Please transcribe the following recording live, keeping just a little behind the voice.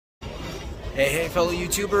Hey, fellow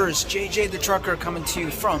YouTubers, JJ the Trucker coming to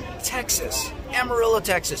you from Texas, Amarillo,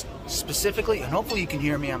 Texas, specifically, and hopefully you can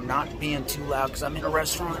hear me. I'm not being too loud because I'm in a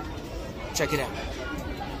restaurant. Check it out.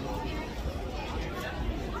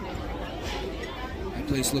 That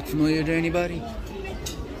place look familiar to anybody?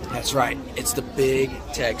 That's right, it's the Big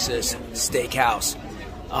Texas Steakhouse.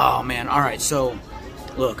 Oh man, alright, so,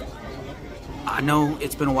 look, I know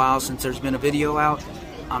it's been a while since there's been a video out.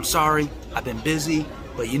 I'm sorry, I've been busy,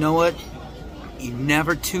 but you know what? You're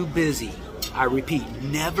never too busy. I repeat,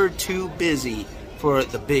 never too busy for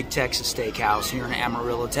the Big Texas Steakhouse here in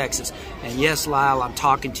Amarillo, Texas. And yes, Lyle, I'm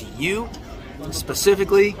talking to you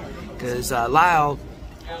specifically because Lyle,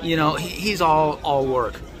 you know, he's all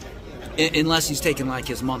work, unless he's taking like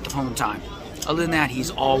his month of home time. Other than that, he's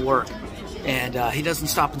all work. And he doesn't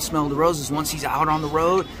stop and smell the roses. Once he's out on the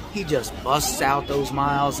road, he just busts out those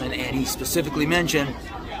miles. And he specifically mentioned,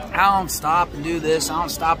 I don't stop and do this, I don't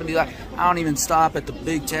stop and do that. I don't even stop at the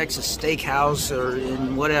Big Texas Steakhouse or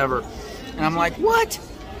in whatever. And I'm like, what?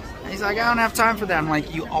 And he's like, I don't have time for that. I'm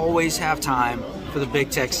like, you always have time for the Big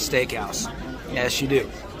Texas Steakhouse. Yes, you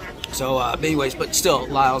do. So, anyways, but still,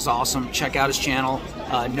 Lyle's awesome. Check out his channel,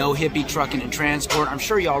 No Hippie Trucking and Transport. I'm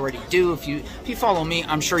sure you already do. If you follow me,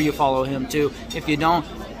 I'm sure you follow him too. If you don't,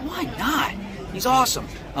 why not? He's awesome.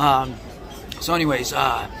 So anyways,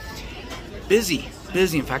 busy.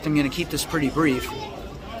 In fact, I'm going to keep this pretty brief.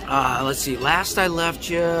 Let's see. Last I left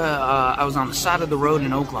you, I was on the side of the road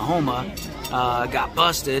in Oklahoma. Got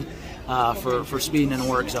busted for speeding in a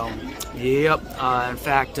work zone. Yep. In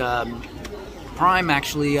fact, Prime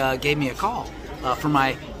actually gave me a call for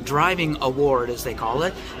my driving award, as they call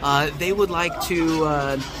it. They would like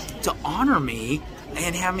to honor me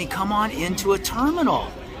and have me come on into a terminal.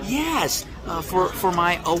 Yes, for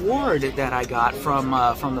my award that I got from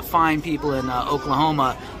the fine people in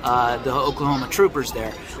Oklahoma, the Oklahoma troopers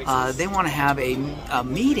there. They want to have a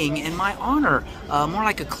meeting in my honor, more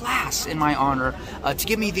like a class in my honor, to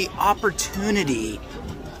give me the opportunity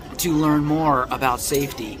to learn more about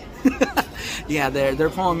safety. Yeah, they're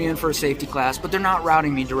pulling me in for a safety class, but they're not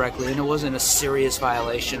routing me directly, and it wasn't a serious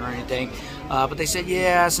violation or anything. But they said,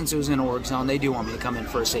 yeah, since it was in a work zone, they do want me to come in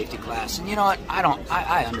for a safety class. And you know what?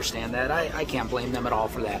 I understand that. I can't blame them at all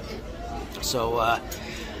for that. So,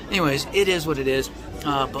 anyways, it is what it is.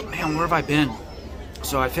 But man, where have I been?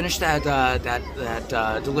 So I finished that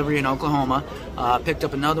delivery in Oklahoma, picked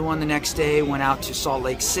up another one the next day, went out to Salt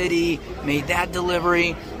Lake City, made that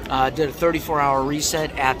delivery, did a 34-hour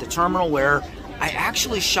reset at the terminal where I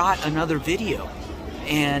actually shot another video.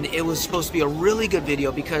 And it was supposed to be a really good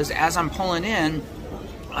video because as I'm pulling in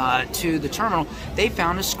to the terminal, they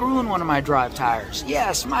found a screw in one of my drive tires.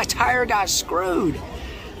 Yes, my tire got screwed.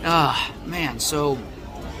 Man, so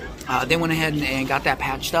they went ahead and got that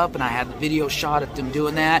patched up, and I had the video shot of them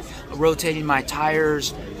doing that, rotating my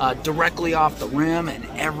tires directly off the rim and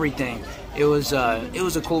everything. It was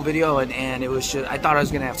a cool video, and it was just, I thought I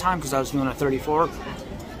was gonna have time because I was doing a 34.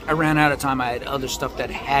 I ran out of time. I had other stuff that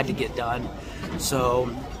had to get done, so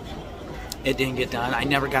it didn't get done. I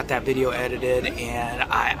never got that video edited, and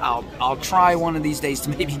I'll try one of these days to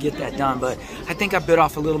maybe get that done, but I think I bit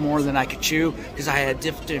off a little more than I could chew because I had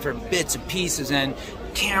different bits and pieces and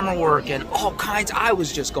camera work and all kinds. I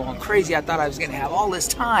was just going crazy. I thought I was going to have all this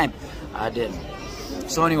time. I didn't.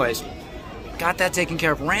 So anyways, got that taken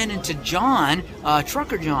care of. Ran into John,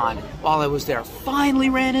 Trucker John, while I was there. Finally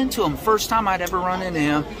ran into him. First time I'd ever run into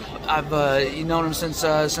him. I've known him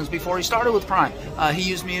since before he started with Prime. He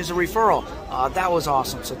used me as a referral. That was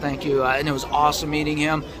awesome, so thank you. And it was awesome meeting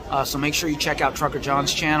him. So make sure you check out Trucker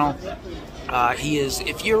John's channel. He is,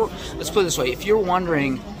 let's put it this way, if you're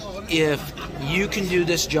wondering if you can do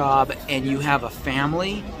this job and you have a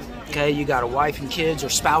family, okay, you got a wife and kids or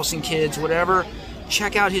spouse and kids, whatever,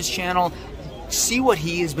 check out his channel. See what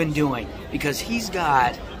he has been doing, because he's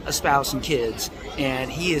got a spouse and kids, and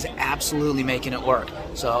he is absolutely making it work.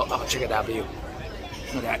 So, check it out, view.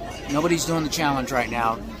 Look at that. Nobody's doing the challenge right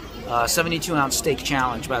now. 72-ounce steak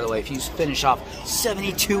challenge, by the way. If you finish off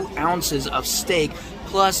 72 ounces of steak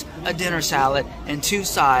plus a dinner salad and 2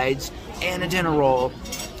 sides and a dinner roll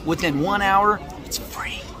within 1 hour, it's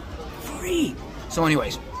free. Free. So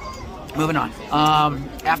anyways, moving on.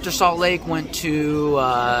 After Salt Lake, went to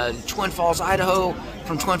Twin Falls, Idaho.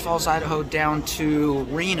 From Twin Falls, Idaho down to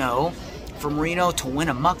Reno. From Reno to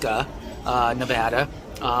Winnemucca, Nevada,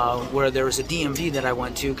 where there was a DMV that I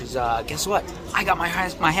went to because guess what? I got my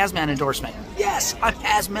hazmat endorsement. Yes, I'm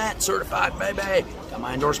hazmat certified, baby. Got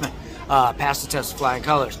my endorsement. Passed the test of flying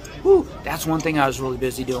colors. Whew, that's one thing I was really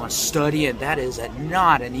busy doing, studying. That is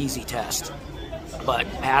not an easy test. But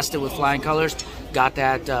passed it with flying colors. Got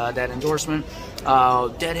that endorsement.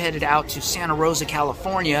 Deadheaded out to Santa Rosa,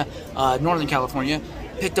 California, Northern California.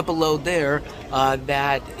 Picked up a load there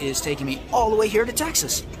that is taking me all the way here to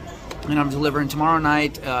Texas. And I'm delivering tomorrow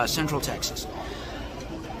night, Central Texas.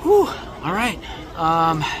 Whew, all right.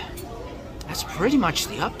 That's pretty much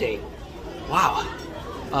the update. Wow.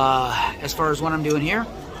 As far as what I'm doing here,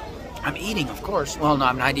 I'm eating, of course. Well, no,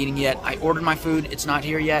 I'm not eating yet. I ordered my food. It's not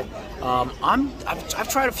here yet. I've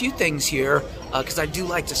tried a few things here because I do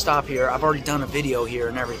like to stop here. I've already done a video here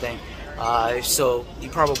and everything. So you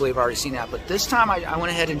probably have already seen that. But this time I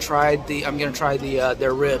went ahead and tried I'm going to try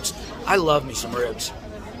their ribs. I love me some ribs.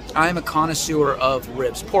 I am a connoisseur of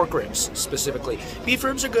ribs, pork ribs specifically. Beef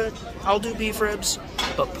ribs are good. I'll do beef ribs,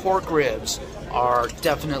 but pork ribs are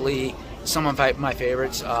definitely some of my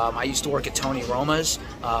favorites. I used to work at Tony Roma's.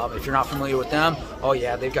 If you're not familiar with them, oh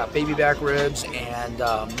yeah, they've got baby back ribs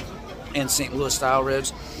and St. Louis style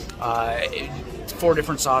ribs. 4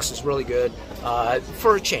 different sauces, really good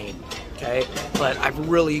for a chain. Okay, but I've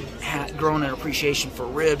really grown an appreciation for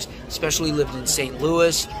ribs, especially lived in St.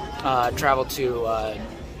 Louis. Traveled to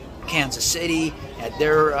Kansas City, had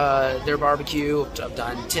their barbecue. I've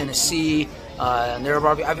done Tennessee. And their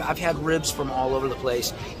barbecue. I've had ribs from all over the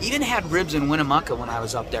place. Even had ribs in Winnemucca when I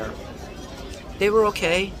was up there. They were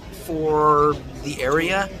okay for the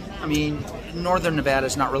area. I mean, Northern Nevada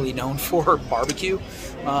is not really known for barbecue.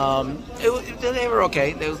 They were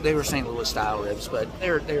okay. They were St. Louis style ribs, but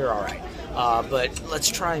they're all right. But let's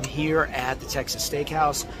try them here at the Texas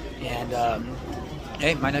Steakhouse. And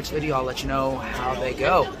hey, my next video, I'll let you know how they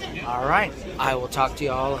go. All right. I will talk to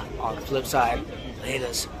y'all on the flip side.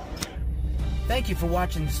 Laters. Thank you for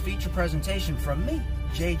watching this feature presentation from me,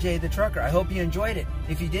 JJ the Trucker. I hope you enjoyed it.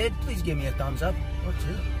 If you did, please give me a thumbs up or 2.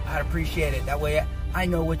 I'd appreciate it. That way I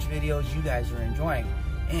know which videos you guys are enjoying.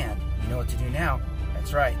 And you know what to do now.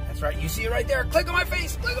 That's right. That's right. You see it right there. Click on my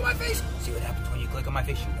face. Click on my face. See what happens when you click on my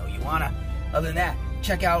face. You know you wanna. Other than that,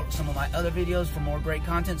 check out some of my other videos for more great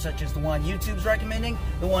content, such as the one YouTube's recommending,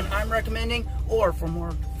 the one I'm recommending, or for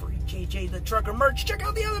more free JJ the Trucker merch, check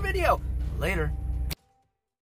out the other video. Later.